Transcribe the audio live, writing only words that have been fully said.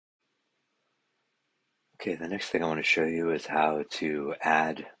Okay, the next thing I want to show you is how to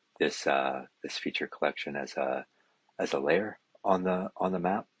add this feature collection as a layer on the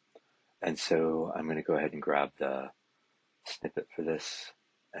map. And so I'm going to go ahead and grab the snippet for this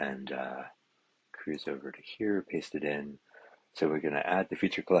and cruise over to here, paste it in. So we're going to add the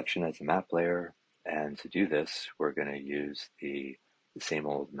feature collection as a map layer. And to do this, we're going to use the same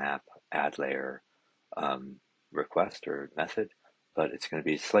old map add layer um, request or method, but it's going to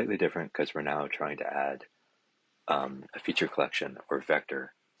be slightly different because we're now trying to add a feature collection or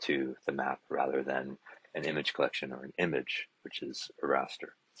vector to the map rather than an image collection or an image, which is a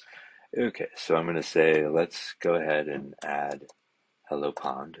raster. Okay, so I'm going to say let's go ahead and add hello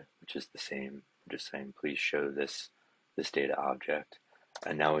pond, which is the same. I'm just saying please show this data object.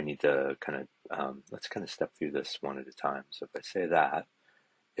 And now we need to let's kind of step through this one at a time. So if I say that,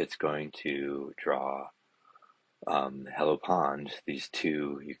 it's going to draw Hello Pond. These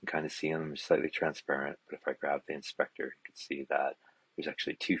two, you can kind of see them slightly transparent, but if I grab the inspector, you can see that there's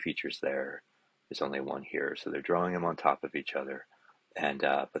actually two features there. There's only one here, so they're drawing them on top of each other, and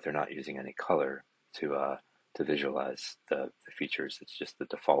but they're not using any color to visualize the features. It's just the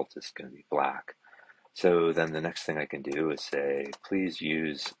default is going to be black. So then the next thing I can do is say, please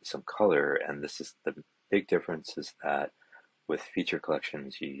use some color, and this is the big difference is that with feature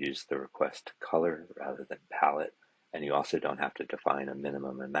collections, you use the request color rather than palette, and you also don't have to define a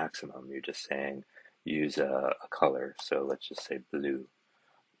minimum and maximum. You're just saying use a color. So let's just say blue,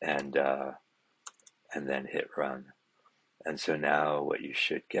 and uh, and then hit run. And so now what you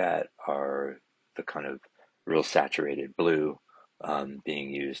should get are the kind of real saturated blue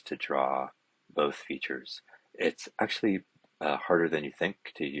being used to draw both features. It's actually harder than you think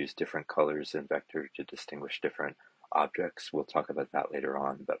to use different colors in vector to distinguish different objects. We'll talk about that later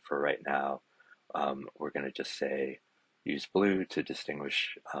on, but for right now, we're going to just say use blue to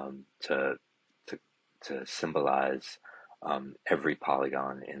distinguish, to, to symbolize every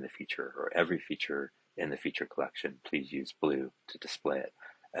polygon in the feature or every feature in the feature collection. Please use blue to display it.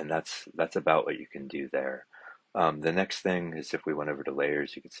 And that's about what you can do there. The next thing is if we went over to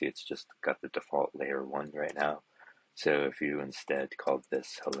layers, you can see it's just got the default layer 1 right now. So if you instead called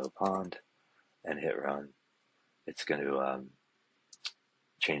this hello pond and hit run, it's going to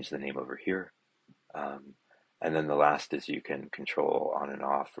change the name over here. Um, and then the last is you can control on and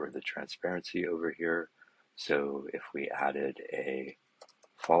off or the transparency over here. So if we added a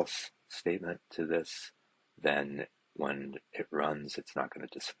false statement to this, then when it runs, it's not going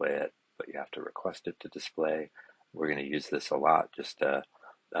to display it, but you have to request it to display. We're going to use this a lot just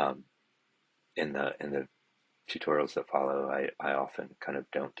um, in the tutorials that follow. I often kind of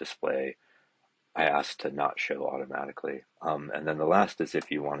don't display. I ask to not show automatically. And then the last is if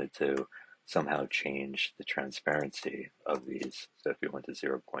you wanted to somehow change the transparency of these. So if you went to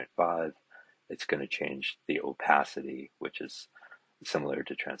 0.5, it's going to change the opacity, which is similar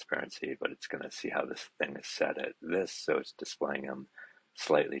to transparency, but it's going to see how this thing is set at this. So it's displaying them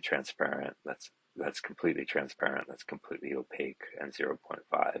slightly transparent. That's completely transparent. That's completely opaque. And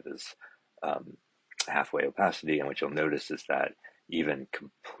 0.5 is um, halfway opacity. And what you'll notice is that even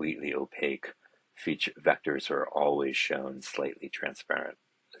completely opaque feature vectors are always shown slightly transparent.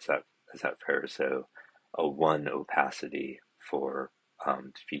 Is that fair? So a 1 opacity for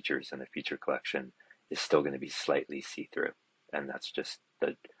features in a feature collection is still going to be slightly see-through, and that's just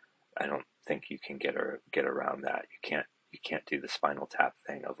the. I don't think you can get around that. You can't do the Spinal Tap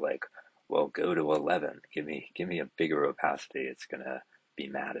thing of like, well, go to 11. Give me a bigger opacity. It's gonna be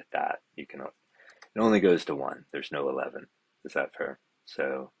mad at that. It only goes to 1. There's no 11. Is that fair?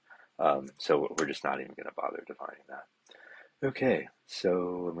 So we're just not even going to bother defining that. Okay,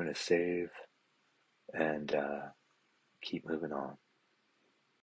 so I'm going to save and keep moving on.